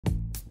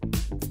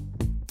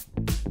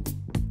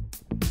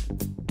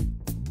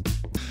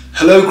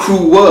Hello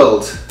cruel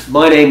world,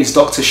 my name is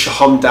Dr.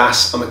 Shaham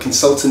Das. I'm a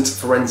consultant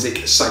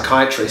forensic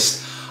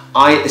psychiatrist.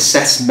 I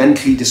assess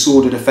mentally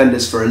disordered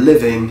offenders for a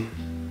living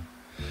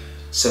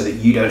so that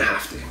you don't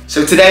have to.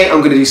 So today I'm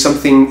going to do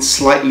something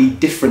slightly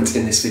different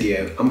in this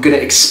video. I'm going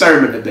to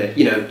experiment a bit,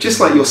 just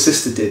like your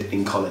sister did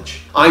in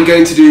college. I'm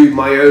going to do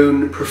my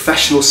own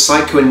professional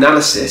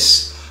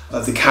psychoanalysis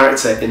of the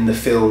character in the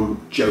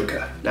film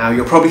Joker. Now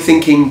you're probably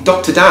thinking,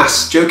 Dr.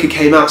 Das, Joker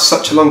came out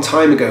such a long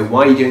time ago,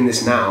 why are you doing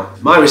this now?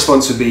 My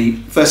response would be,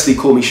 firstly,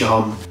 call me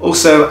Shaham.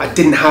 Also, I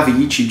didn't have a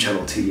YouTube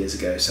channel 2 years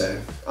ago,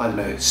 so I don't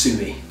know, sue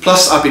me.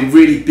 Plus, I've been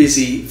really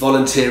busy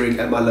volunteering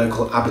at my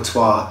local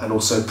abattoir and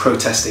also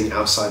protesting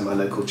outside my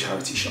local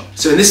charity shop.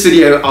 So in this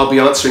video, I'll be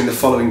answering the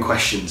following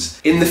questions.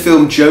 In the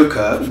film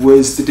Joker,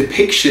 was the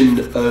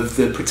depiction of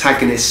the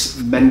protagonist's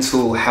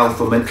mental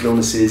health or mental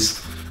illnesses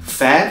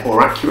fair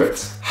or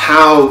accurate?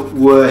 How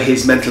were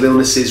his mental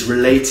illnesses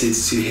related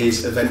to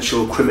his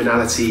eventual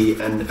criminality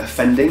and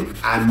offending,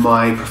 and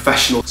my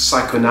professional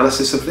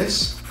psychoanalysis of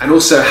this? And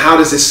also, how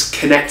does this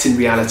connect in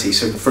reality?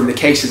 So from the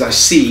cases I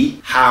see,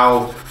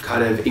 how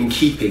kind of in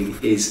keeping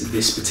is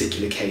this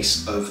particular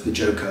case of the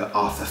Joker,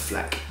 Arthur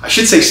Fleck? I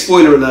should say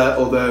spoiler alert,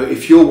 although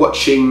if you're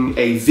watching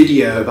a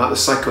video about the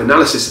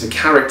psychoanalysis of a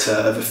character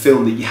of a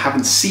film that you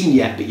haven't seen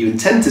yet but you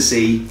intend to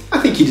see, I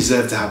think you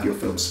deserve to have your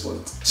film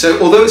spoiled. So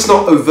although it's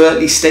not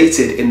overtly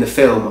stated in the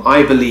film,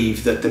 I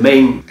believe that the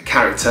main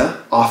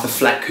character, Arthur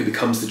Fleck, who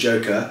becomes the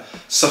Joker,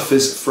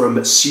 suffers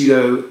from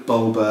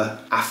pseudo-bulbar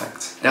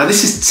affect. Now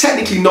this is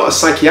technically not a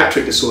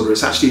psychiatric disorder,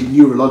 it's actually a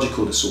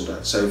neurological disorder.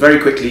 So very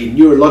quickly,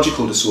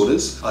 neurological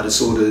disorders are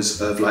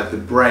disorders of like the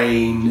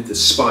brain, the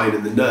spine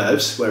and the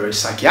nerves, whereas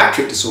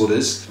psychiatric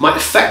disorders might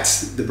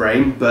affect the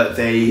brain, but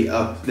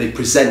they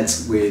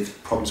present with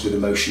problems with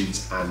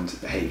emotions and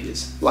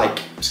behaviours, like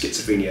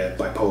schizophrenia,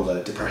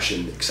 bipolar,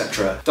 depression,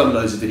 etc. Done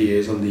loads of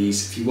videos on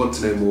these. If you want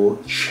to know more,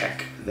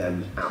 check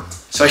them out.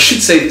 So I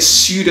should say that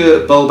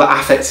pseudo-bulbar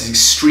affect is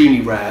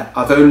extremely rare.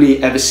 I've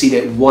only ever seen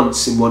it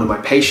once in one of my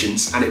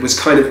patients, and it was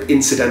kind of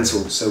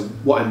incidental. So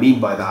what I mean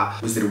by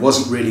that was that it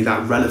wasn't really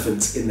that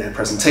relevant in their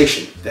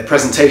presentation. Their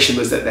presentation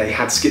was that they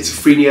had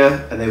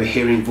schizophrenia and they were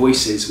hearing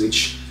voices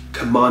which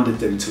commanded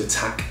them to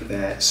attack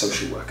their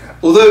social worker.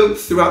 Although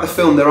throughout the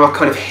film there are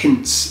kind of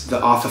hints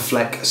that Arthur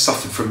Fleck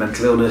suffered from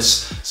mental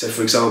illness. So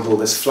for example,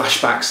 there's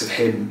flashbacks of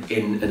him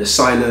in an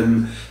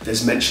asylum,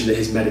 there's mention that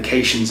his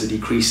medications are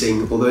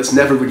decreasing, although it's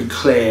never really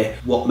clear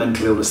what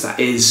mental illness that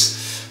is.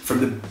 From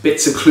the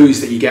bits of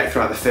clues that you get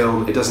throughout the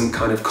film, it doesn't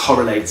kind of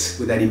correlate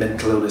with any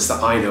mental illness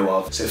that I know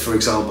of. So for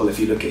example, if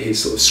you look at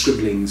his sort of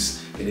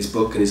scribblings in his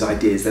book and his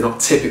ideas, they're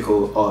not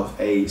typical of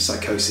a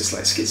psychosis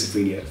like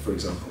schizophrenia, for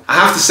example. I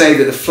have to say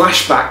that the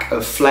flashback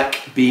of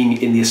Fleck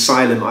being in the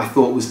asylum I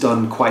thought was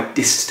done quite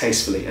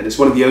distastefully, and it's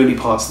one of the only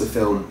parts of the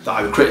film that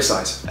I would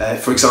criticise.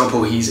 For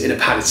example, he's in a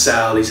padded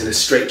cell, he's in a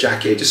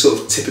straitjacket, just sort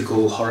of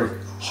typical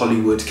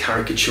Hollywood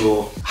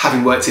caricature.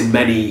 Having worked in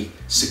many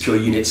secure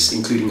units,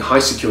 including high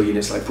secure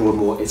units like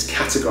Broadmoor, it's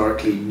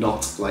categorically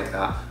not like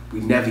that. We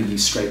never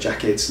use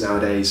straitjackets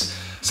nowadays.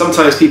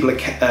 Sometimes people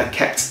are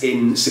kept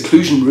in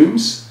seclusion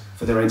rooms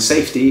for their own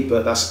safety,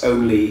 but that's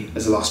only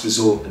as a last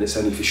resort, and it's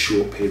only for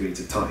short periods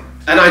of time.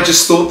 And I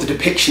just thought the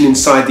depiction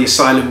inside the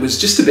asylum was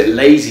just a bit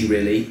lazy,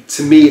 really.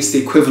 To me, it's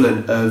the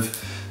equivalent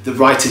of the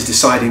writers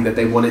deciding that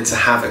they wanted to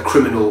have a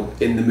criminal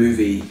in the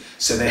movie,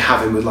 so they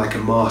have him with like a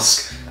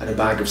mask and a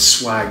bag of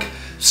swag,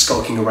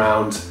 skulking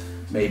around,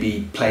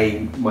 maybe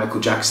playing Michael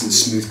Jackson's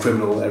Smooth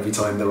Criminal every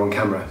time they're on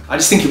camera. I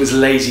just think it was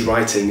lazy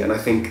writing, and I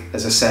think,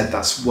 as I said,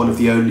 that's one of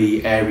the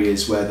only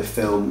areas where the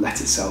film let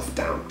itself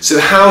down.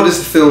 So how does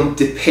the film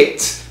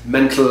depict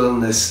mental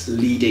illness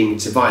leading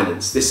to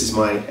violence? This is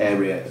my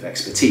area of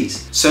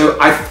expertise. So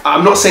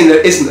I'm not saying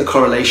there isn't a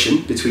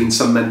correlation between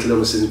some mental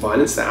illnesses and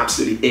violence. There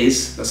absolutely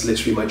is. That's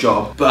literally my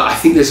job. But I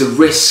think there's a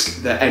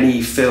risk that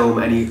any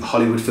film, any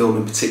Hollywood film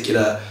in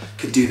particular,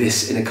 could do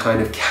this in a kind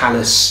of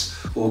callous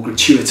or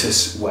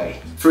gratuitous way.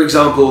 For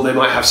example, they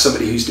might have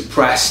somebody who's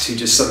depressed who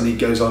just suddenly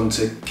goes on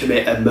to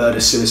commit a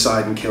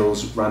murder-suicide and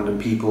kills random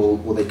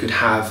people, or they could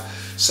have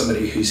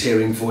somebody who's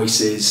hearing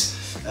voices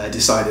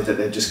decided that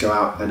they'd just go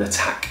out and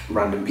attack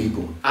random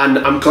people. And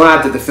I'm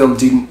glad that the film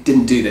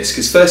didn't do this,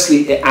 because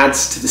firstly, it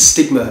adds to the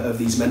stigma of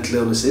these mental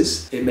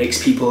illnesses. It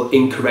makes people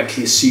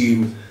incorrectly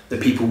assume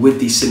that people with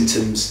these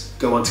symptoms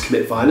go on to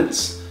commit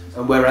violence.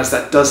 And whereas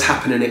that does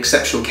happen in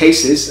exceptional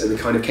cases, and the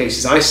kind of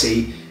cases I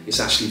see, it's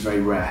actually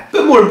very rare.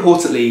 But more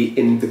importantly,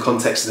 in the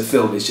context of the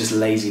film, it's just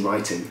lazy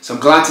writing. So I'm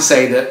glad to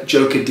say that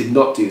Joker did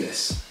not do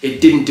this.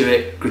 It didn't do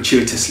it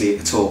gratuitously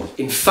at all.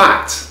 In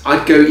fact,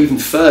 I'd go even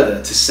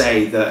further to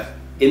say that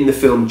in the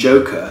film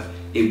Joker,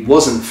 it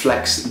wasn't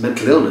Fleck's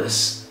mental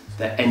illness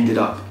that ended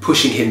up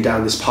pushing him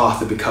down this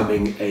path of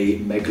becoming a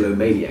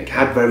megalomaniac. It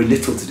had very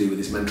little to do with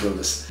his mental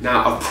illness.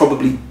 Now, I've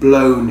probably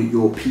blown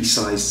your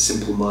pea-sized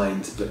simple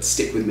mind, but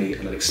stick with me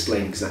and I'll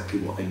explain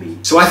exactly what I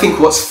mean. So I think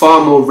what's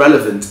far more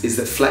relevant is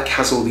that Fleck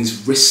has all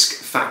these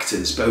risk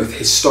factors, both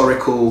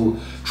historical,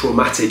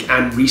 traumatic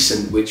and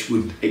recent, which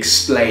would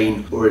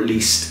explain or at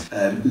least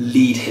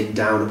lead him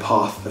down a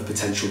path of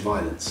potential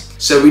violence.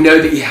 So we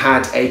know that he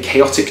had a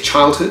chaotic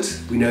childhood.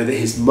 We know that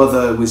his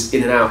mother was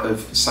in and out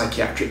of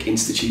psychiatric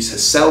institutes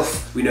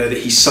herself. We know that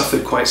he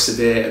suffered quite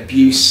severe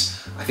abuse.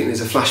 I think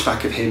there's a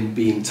flashback of him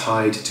being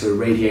tied to a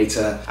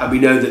radiator. And we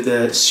know that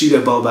the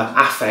𝐐𝐴𝐵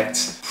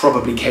affect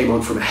probably came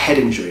on from a head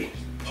injury,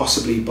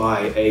 possibly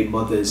by a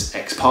mother's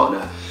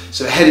ex-partner.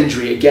 So a head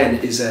injury, again,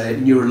 is a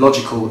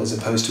neurological as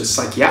opposed to a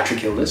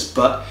psychiatric illness,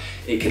 but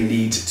it can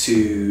lead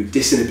to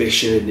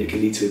disinhibition, it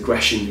can lead to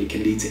aggression, it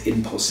can lead to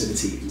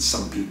impulsivity in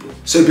some people.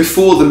 So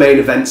before the main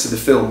events of the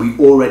film,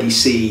 we already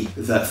see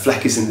that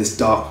Fleck is in this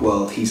dark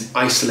world. He's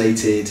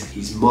isolated,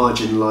 he's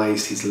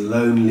marginalised, he's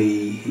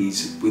lonely,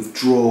 he's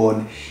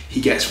withdrawn, he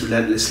gets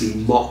relentlessly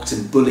mocked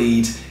and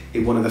bullied.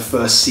 In one of the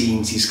first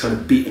scenes, he's kind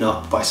of beaten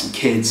up by some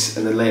kids,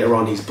 and then later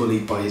on he's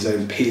bullied by his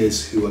own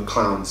peers who are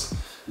clowns.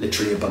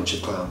 Literally a bunch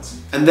of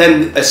clowns. And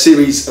then a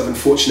series of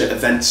unfortunate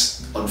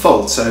events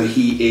unfold. So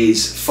he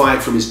is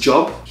fired from his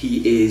job,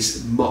 he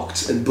is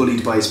mocked and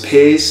bullied by his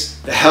peers,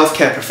 the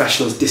healthcare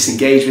professionals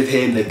disengage with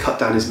him, they cut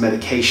down his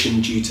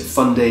medication due to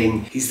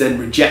funding, he's then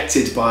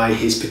rejected by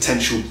his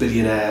potential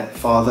billionaire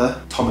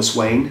father, Thomas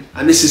Wayne.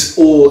 And this is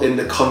all in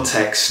the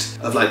context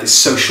of like this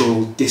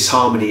social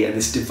disharmony and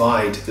this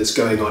divide that's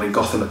going on in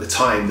Gotham at the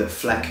time that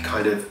Fleck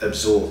kind of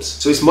absorbs.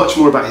 So it's much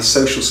more about his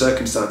social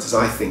circumstances,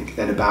 I think,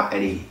 than about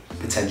any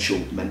potential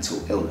mental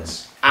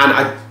illness. And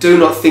I do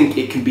not think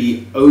it can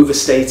be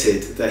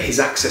overstated that his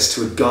access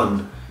to a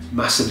gun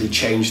massively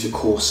changed the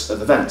course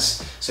of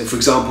events. So for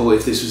example,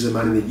 if this was a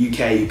man in the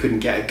UK who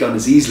couldn't get a gun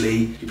as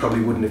easily, he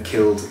probably wouldn't have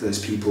killed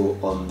those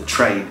people on the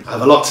train. I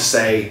have a lot to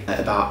say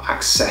about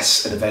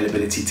access and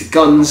availability to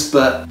guns,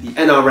 but the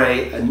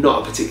NRA are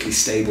not a particularly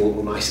stable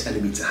or nice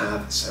enemy to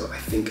have, so I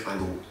think I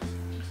will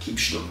keep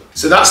strong.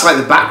 So that's like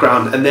the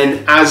background, and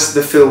then as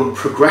the film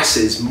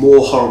progresses,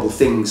 more horrible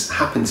things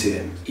happen to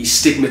him. He's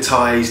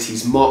stigmatized,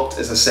 he's mocked,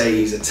 as I say,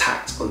 he's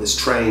attacked on this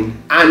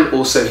train, and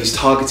also he's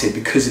targeted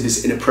because of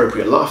his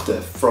inappropriate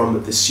laughter from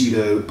the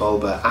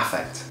𝐐𝐴𝐵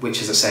affect,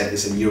 which, as I said,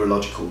 is a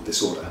neurological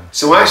disorder.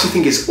 So I actually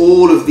think it's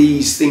all of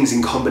these things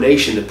in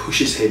combination that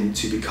pushes him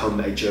to become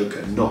a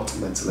Joker, not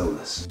mental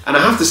illness. And I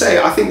have to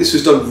say, I think this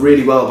was done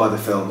really well by the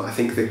film. I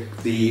think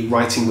the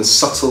writing was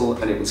subtle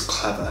and it was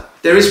clever.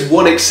 There is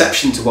one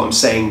exception to what I'm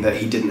saying that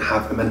he didn't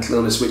have a mental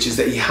illness, which is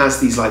that he has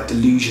these like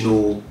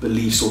delusional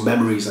beliefs or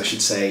memories, I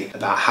should say,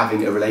 about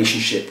having a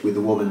relationship with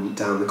a woman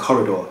down the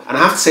corridor. And I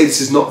have to say this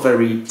is not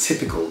very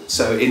typical.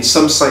 So in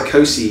some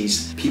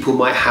psychoses, people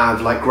might have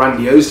like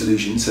grandiose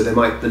delusions, so they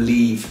might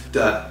believe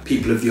that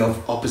people of the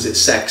opposite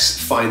sex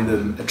find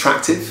them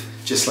attractive,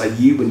 just like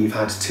you when you've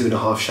had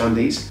 2.5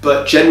 shandies.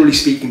 But generally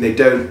speaking, they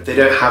don't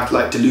have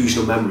like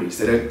delusional memories.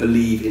 They don't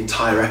believe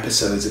entire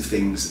episodes of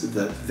things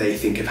that they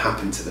think have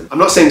happened to them. I'm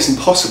not saying it's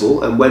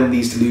impossible, and when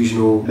these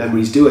delusional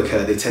memories do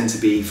occur, they tend to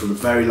be from a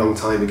very long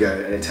time ago,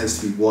 and it tends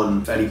to be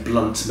one fairly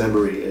blunt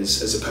memory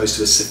as opposed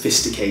to a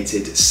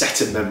sophisticated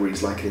set of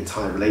memories like an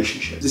entire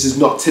relationship. This is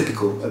not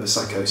typical of a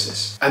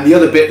psychosis. And the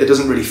other bit that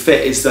doesn't really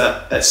fit is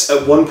that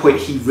at one point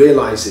he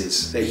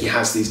realizes that he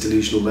has these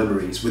delusional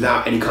memories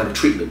without any kind of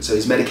treatment. So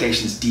his medication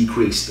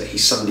decrease, but he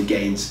suddenly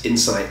gains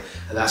insight,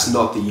 and that's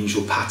not the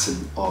usual pattern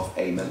of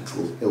a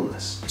mental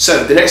illness.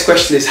 So the next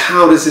question is,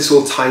 how does this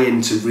all tie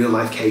into real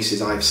life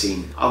cases I've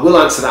seen? I will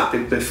answer that,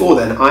 but before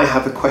then I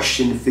have a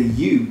question for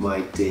you,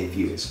 my dear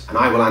viewers, and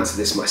I will answer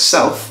this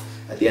myself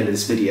at the end of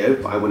this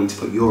video, but I want you to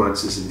put your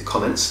answers in the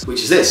comments,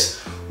 which is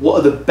this: what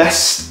are the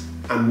best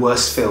and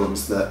worst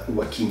films that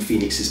Joaquin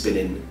Phoenix has been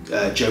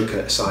in, Joker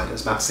aside? I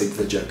was about to say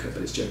The Joker,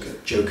 but it's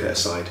Joker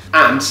aside.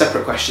 And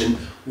separate question,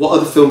 what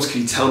other films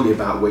can you tell me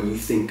about where you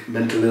think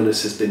mental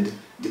illness has been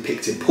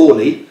depicted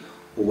poorly,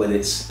 or when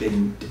it's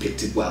been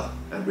depicted well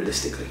and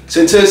realistically?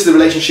 So in terms of the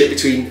relationship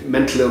between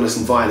mental illness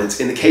and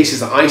violence, in the cases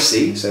that I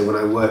see, so when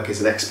I work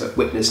as an expert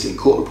witness doing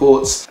court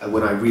reports, and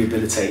when I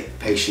rehabilitate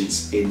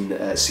patients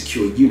in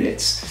secure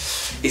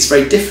units, it's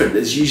very different.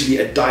 There's usually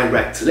a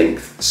direct link.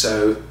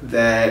 So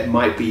there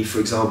might be,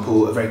 for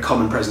example, a very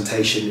common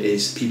presentation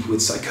is people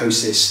with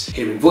psychosis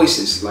hearing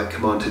voices, like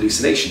command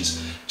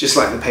hallucinations. Just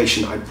like the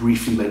patient I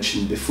briefly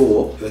mentioned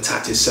before, who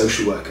attacked his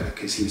social worker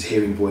because he was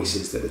hearing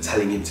voices that were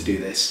telling him to do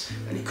this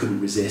and he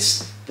couldn't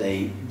resist.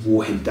 They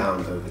wore him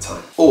down over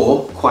time.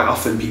 Or, quite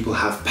often, people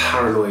have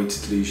paranoid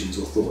delusions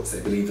or thoughts.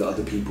 They believe that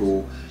other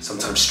people,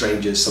 sometimes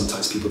strangers,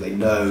 sometimes people they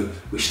know,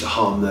 wish to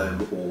harm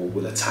them or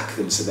will attack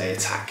them, so they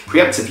attack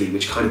preemptively,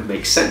 which kind of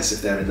makes sense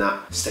if they're in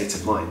that state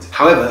of mind.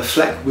 However,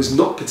 Fleck was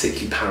not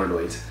particularly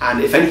paranoid,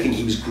 and if anything,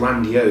 he was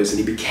grandiose, and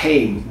he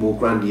became more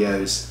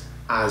grandiose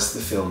as the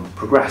film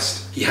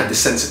progressed. He had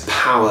this sense of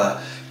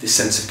power, this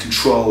sense of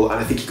control, and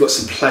I think he got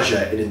some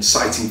pleasure in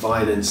inciting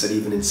violence and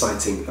even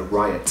inciting a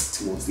riot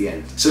towards the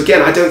end. So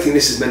again, I don't think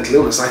this is mental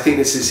illness. I think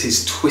this is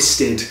his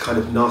twisted, kind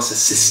of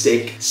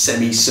narcissistic,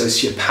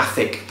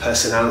 semi-sociopathic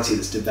personality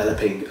that's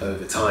developing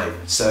over time.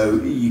 So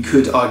you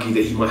could argue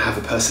that he might have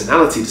a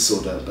personality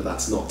disorder, but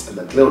that's not a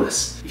mental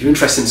illness. If you're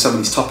interested in some of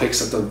these topics,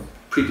 I've done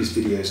previous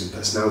videos on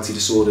personality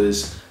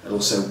disorders, and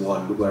also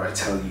one where I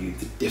tell you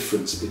the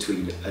difference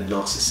between a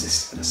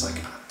narcissist and a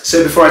psychopath.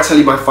 So before I tell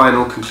you my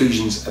final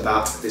conclusions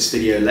about this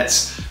video,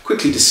 let's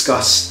quickly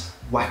discuss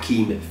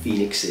Joaquin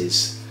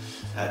Phoenix's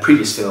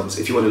previous films.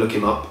 If you want to look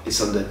him up, it's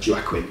under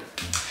𝐿.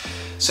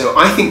 So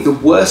I think the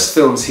worst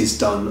films he's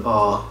done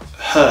are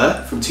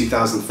Her from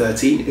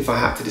 2013. If I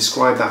had to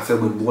describe that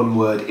film in one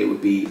word, it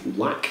would be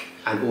whack.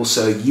 And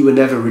also You Were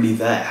Never Really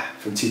There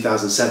from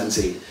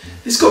 2017.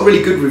 This got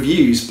really good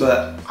reviews,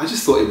 but I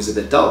just thought it was a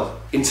bit dull.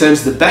 In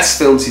terms of the best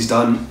films he's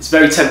done, it's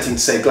very tempting to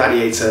say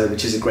Gladiator,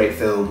 which is a great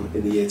film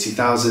in the year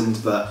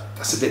 2000, but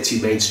that's a bit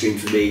too mainstream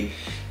for me.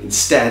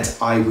 Instead,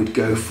 I would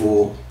go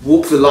for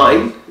Walk the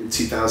Line in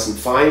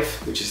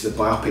 2005, which is the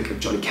biopic of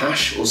Johnny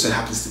Cash. Also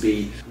happens to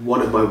be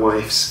one of my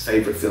wife's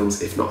favourite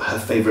films, if not her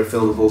favourite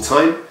film of all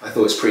time. I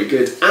thought it was pretty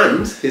good.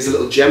 And here's a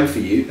little gem for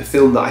you, a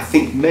film that I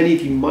think many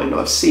of you might not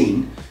have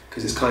seen,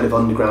 because it's kind of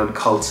underground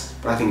cult,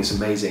 but I think it's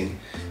amazing.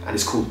 And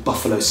it's called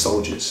Buffalo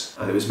Soldiers,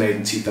 and it was made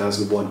in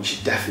 2001. You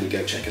should definitely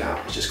go check it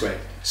out, it's just great.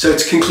 So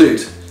to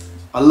conclude,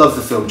 I love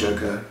the film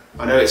Joker.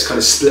 I know it's kind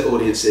of split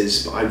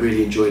audiences, but I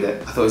really enjoyed it.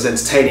 I thought it was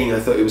entertaining, I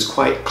thought it was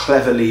quite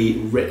cleverly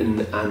written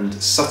and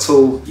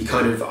subtle.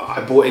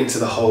 I bought into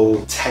the whole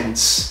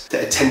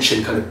the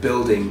tension kind of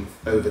building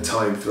over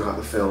time throughout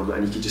the film,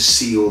 and you could just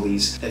see all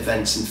these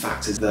events and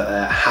factors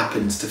that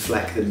happened to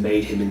Fleck that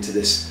made him into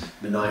this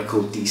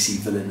maniacal DC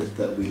villain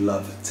that we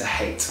love to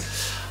hate.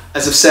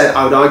 As I've said,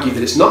 I would argue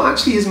that it's not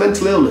actually his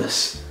mental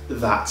illness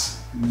that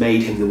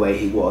made him the way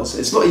he was.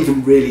 It's not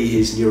even really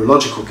his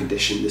neurological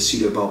condition, the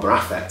pseudobulbar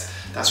affect.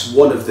 That's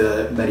one of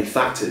the many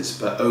factors,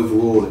 but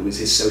overall it was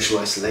his social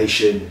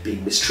isolation,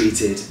 being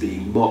mistreated,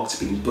 being mocked,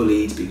 being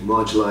bullied, being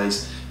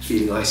marginalised,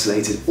 feeling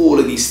isolated, all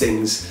of these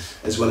things,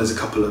 as well as a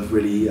couple of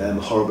really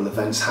horrible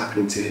events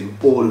happening to him,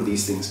 all of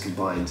these things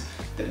combined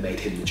that made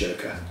him the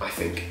Joker, I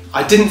think.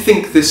 I didn't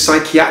think the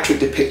psychiatric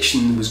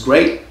depiction was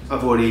great.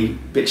 I've already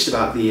bitched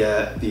about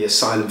the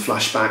asylum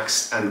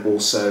flashbacks and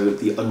also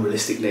the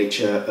unrealistic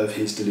nature of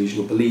his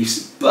delusional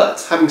beliefs.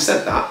 But having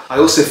said that, I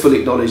also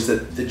fully acknowledge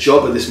that the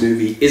job of this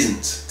movie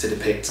isn't to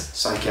depict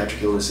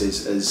psychiatric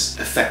illnesses as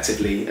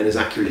effectively and as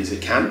accurately as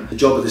it can. The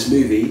job of this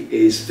movie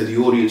is for the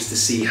audience to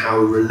see how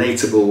a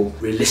relatable,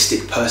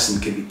 realistic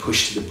person can be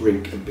pushed to the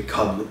brink and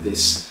become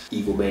this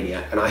evil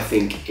maniac. And I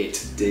think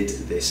it did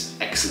this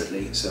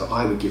excellently. So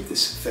I would give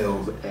this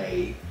film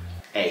a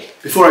A.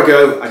 Before I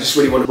go, I just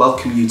really want to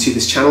welcome you to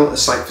this channel, A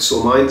Psych for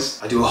Sore Minds.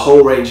 I do a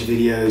whole range of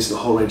videos and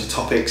a whole range of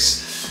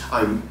topics.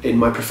 In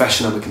my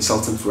profession, I'm a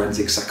consultant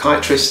forensic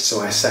psychiatrist,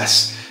 so I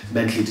assess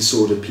mentally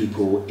disordered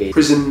people in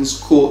prisons,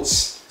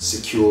 courts,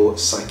 secure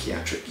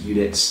psychiatric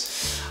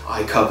units.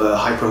 I cover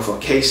high-profile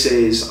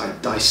cases, I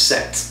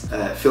dissect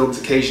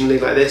films occasionally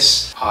like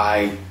this.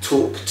 I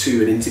talk to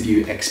and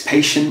interview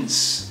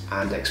ex-patients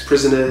and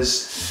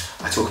ex-prisoners.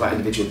 I talk about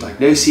individual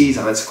diagnoses,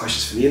 I answer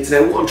questions from the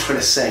internet. What I'm trying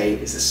to say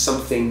is there's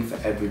something for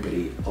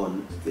everybody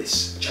on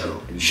this channel.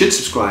 And you should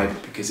subscribe,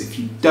 because if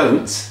you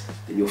don't,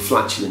 then your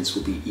flatulence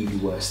will be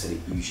even worse than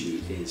it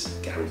usually is,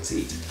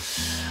 guaranteed.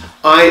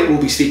 I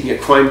will be speaking at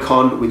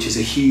CrimeCon, which is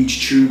a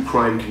huge true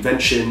crime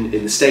convention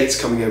in the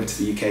States, coming over to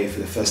the UK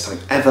for the first time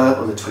ever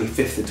on the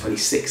 25th and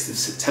 26th of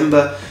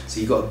September. So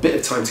you've got a bit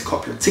of time to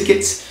cop your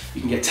tickets. You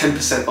can get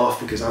 10%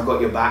 off because I've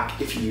got your back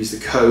if you use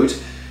the code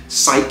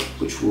PSYCH,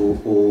 which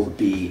will all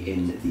be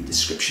in the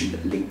description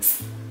link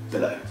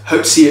below.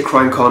 Hope to see you at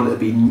CrimeCon. It'd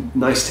be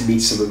nice to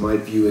meet some of my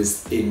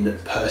viewers in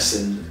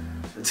person.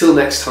 Until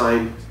next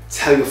time,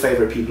 tell your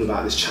favourite people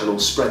about this channel,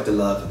 spread the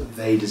love,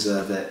 they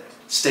deserve it.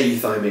 Stay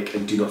euthymic,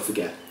 and do not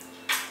forget,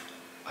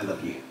 I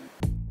love you.